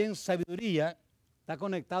también sabiduría está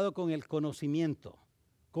conectado con el conocimiento,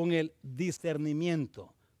 con el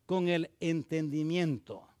discernimiento, con el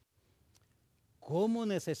entendimiento. ¿Cómo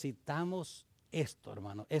necesitamos esto,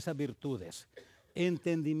 hermano? Esas virtudes.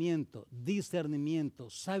 Entendimiento,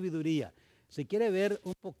 discernimiento, sabiduría. Si quiere ver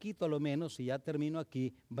un poquito a lo menos, si ya termino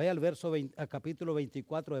aquí, vaya al capítulo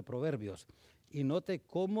 24 de Proverbios y note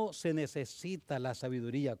cómo se necesita la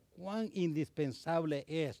sabiduría, cuán indispensable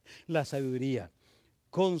es la sabiduría.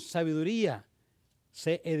 Con sabiduría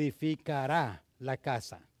se edificará la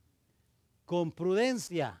casa. Con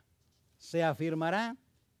prudencia se afirmará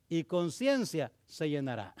y con ciencia se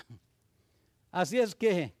llenará. Así es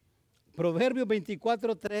que Proverbios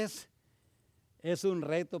 24:3 es un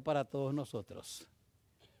reto para todos nosotros.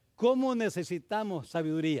 ¿Cómo necesitamos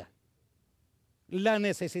sabiduría? La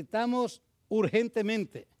necesitamos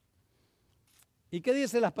urgentemente. ¿Y qué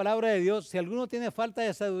dice las palabras de Dios? Si alguno tiene falta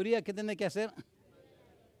de sabiduría, ¿qué tiene que hacer?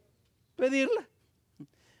 pedirla.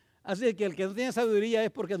 Así que el que no tiene sabiduría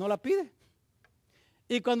es porque no la pide.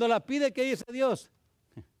 Y cuando la pide, ¿qué dice Dios?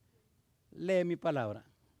 Lee mi palabra.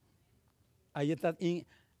 Ahí está,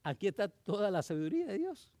 aquí está toda la sabiduría de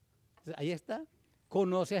Dios. Ahí está.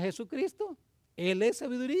 Conoce a Jesucristo. Él es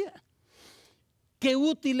sabiduría. Qué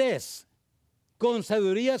útil es. Con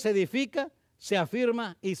sabiduría se edifica, se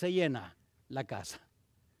afirma y se llena la casa.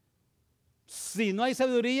 Si no hay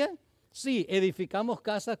sabiduría, sí, edificamos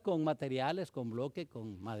casas con materiales, con bloque,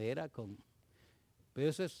 con madera, pero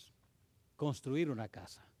eso es construir una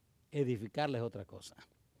casa. Edificarla es otra cosa.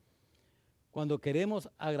 Cuando queremos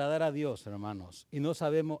agradar a Dios, hermanos, y no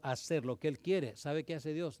sabemos hacer lo que Él quiere, ¿sabe qué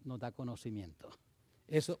hace Dios? Nos da conocimiento.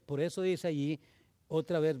 Por eso dice allí,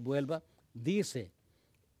 otra vez vuelva, dice,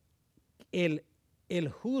 el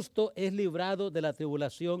justo es librado de la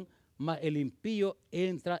tribulación, mas el impío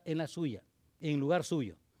entra en la suya, en lugar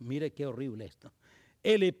suyo. Mire qué horrible esto.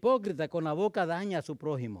 El hipócrita con la boca daña a su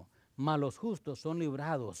prójimo, mas los justos son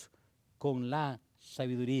librados con la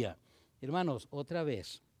sabiduría. Hermanos, otra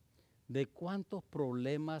vez, ¿de cuántos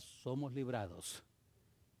problemas somos librados?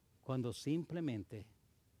 Cuando simplemente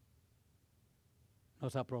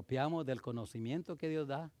nos apropiamos del conocimiento que Dios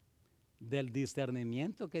da, del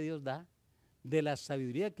discernimiento que Dios da, de la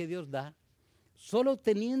sabiduría que Dios da. Solo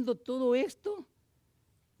teniendo todo esto,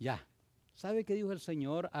 ya. ¿Sabe qué dijo el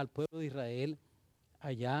Señor al pueblo de Israel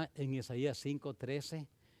allá en Isaías 5:13?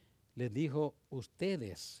 Les dijo,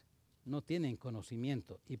 ustedes no tienen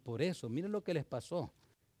conocimiento y por eso, miren lo que les pasó.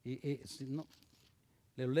 Les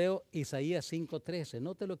leo Isaías 5:13,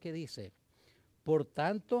 note lo que dice. Por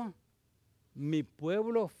tanto, mi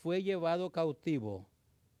pueblo fue llevado cautivo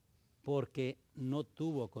porque no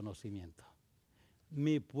tuvo conocimiento.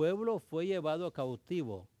 Mi pueblo fue llevado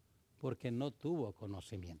cautivo porque no tuvo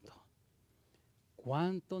conocimiento.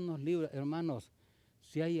 ¿Cuánto nos libra? Hermanos,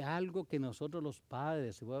 si hay algo que nosotros los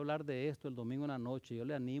padres, si voy a hablar de esto el domingo en la noche, yo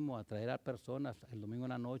le animo a traer a personas el domingo en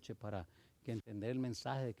la noche para que entender el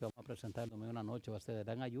mensaje que vamos a presentar el domingo en la noche va a ser de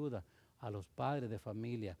gran ayuda a los padres de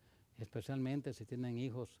familia, especialmente si tienen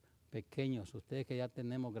hijos pequeños. Ustedes que ya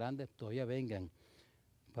tenemos grandes, todavía vengan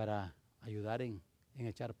para ayudar en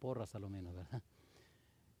echar porras a lo menos, ¿verdad?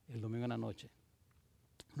 El domingo en la noche.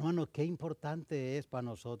 Hermano, qué importante es para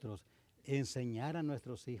nosotros enseñar a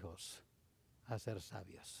nuestros hijos a ser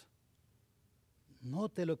sabios.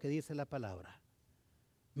 Note lo que dice la palabra.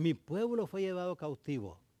 Mi pueblo fue llevado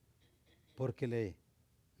cautivo porque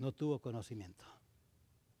no tuvo conocimiento.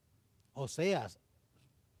 Oseas,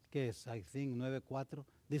 que es 9:4,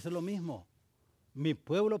 dice lo mismo. Mi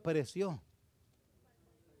pueblo pereció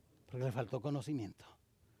porque le faltó conocimiento.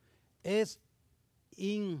 Es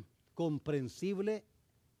incomprensible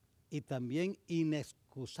y también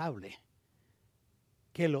inexcusable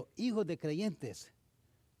que los hijos de creyentes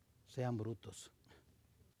sean brutos.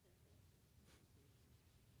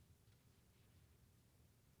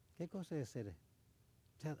 ¿Qué cosa es ser?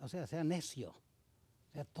 Sea necio,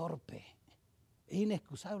 sea torpe, es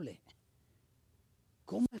inexcusable.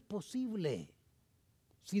 ¿Cómo es posible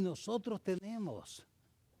si nosotros tenemos?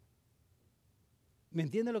 ¿Me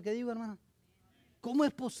entiende lo que digo, hermano? ¿Cómo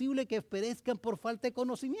es posible que perezcan por falta de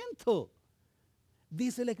conocimiento?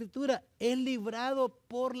 Dice la Escritura, es librado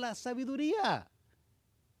por la sabiduría.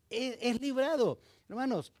 Es librado.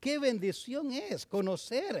 Hermanos, qué bendición es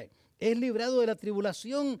conocer. Es librado de la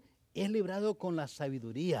tribulación, es librado con la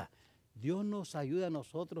sabiduría. Dios nos ayuda a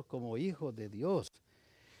nosotros como hijos de Dios.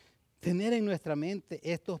 Tener en nuestra mente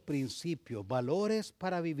estos principios, valores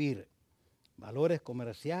para vivir, valores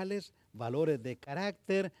comerciales, valores de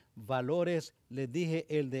carácter, valores, les dije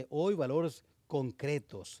el de hoy, valores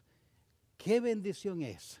concretos. Qué bendición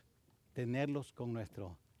es tenerlos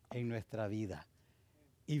en nuestra vida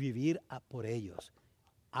y vivir por ellos.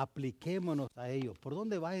 Apliquémonos a ellos. ¿Por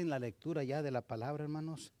dónde va en la lectura ya de la palabra,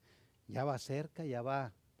 hermanos? Ya va cerca, ya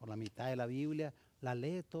va por la mitad de la Biblia. La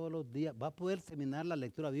lee todos los días. ¿Va a poder terminar la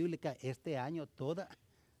lectura bíblica este año toda?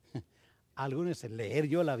 Algunos dicen, ¿leer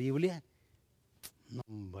yo la Biblia? No,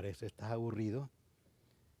 hombre, eso está aburrido.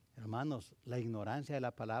 Hermanos, la ignorancia de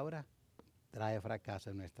la palabra trae fracaso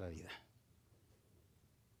en nuestra vida.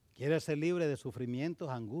 ¿Quieres ser libre de sufrimientos,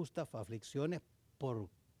 angustias, aflicciones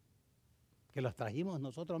porque los trajimos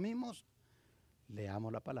nosotros mismos?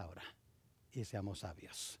 Leamos la palabra y seamos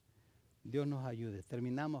sabios. Dios nos ayude.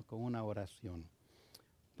 Terminamos con una oración.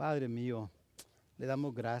 Padre mío, le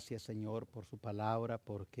damos gracias, Señor, por su palabra,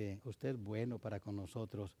 porque usted es bueno para con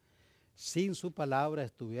nosotros. Sin su palabra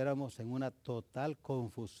estuviéramos en una total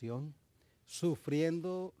confusión,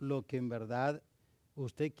 sufriendo lo que en verdad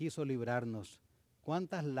usted quiso librarnos.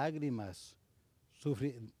 ¿Cuántas lágrimas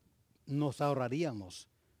nos ahorraríamos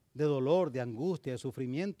de dolor, de angustia, de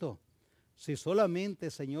sufrimiento, si solamente,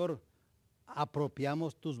 Señor,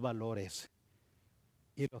 apropiamos tus valores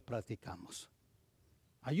y los practicamos.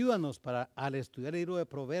 Ayúdanos para, al estudiar el libro de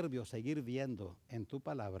Proverbios, seguir viendo en tu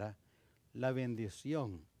palabra la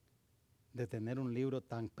bendición de tener un libro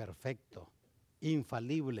tan perfecto,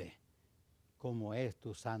 infalible, como es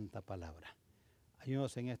tu santa palabra.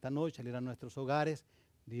 Ayúdanos en esta noche a ir a nuestros hogares,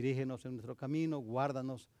 dirígenos en nuestro camino,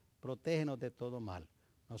 guárdanos, protégenos de todo mal.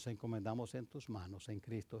 Nos encomendamos en tus manos, en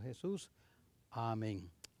Cristo Jesús. Amén.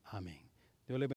 Amén. Dios le bendiga.